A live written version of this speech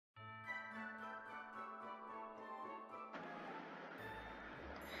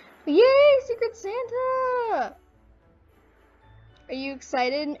Yay, Secret Santa! Are you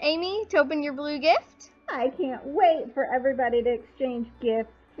excited, Amy, to open your blue gift? I can't wait for everybody to exchange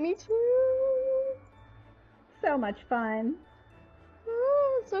gifts. Me too. So much fun.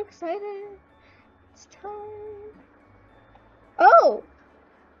 Oh, I'm so excited. It's time. Oh,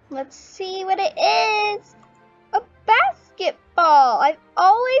 let's see what it is. A basketball. I've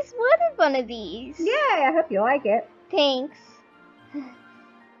always wanted one of these. Yay, I hope you like it. Thanks.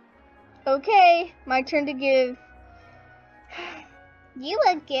 Okay, my turn to give you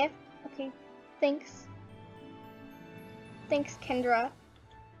a gift. Okay, thanks. Thanks, Kendra.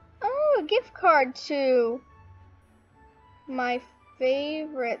 Oh, a gift card to my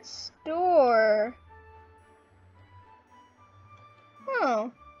favorite store.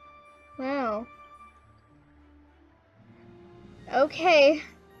 Oh, wow. Okay.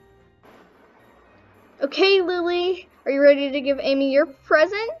 Okay, Lily, are you ready to give Amy your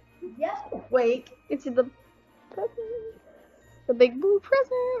present? Yes. Wait. It's the present. The big blue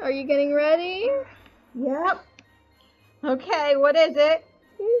present. Are you getting ready? Yep. Okay, what is it?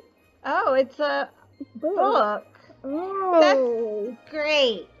 Oh, it's a book. Oh. That's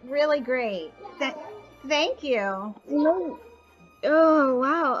great. Really great. Thank you. No. Oh,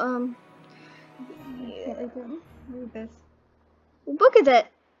 wow. Yeah. Read this. What book is it?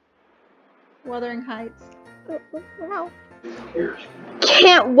 Wuthering Heights. Oh, wow.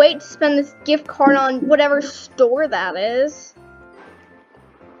 Can't wait to spend this gift card on whatever store that is.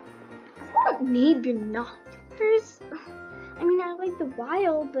 I don't need binoculars. I mean, I like the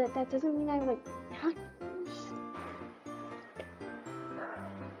wild, but that doesn't mean I like binoculars.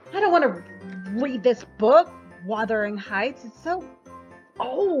 I don't want to read this book, Wuthering Heights. It's so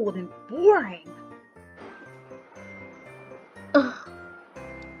old and boring. Ugh.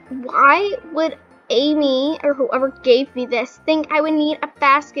 Why would Amy, or whoever gave me this, think I would need a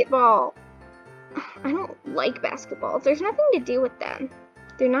basketball? I don't like basketballs. There's nothing to do with them.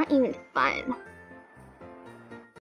 They're not even fun.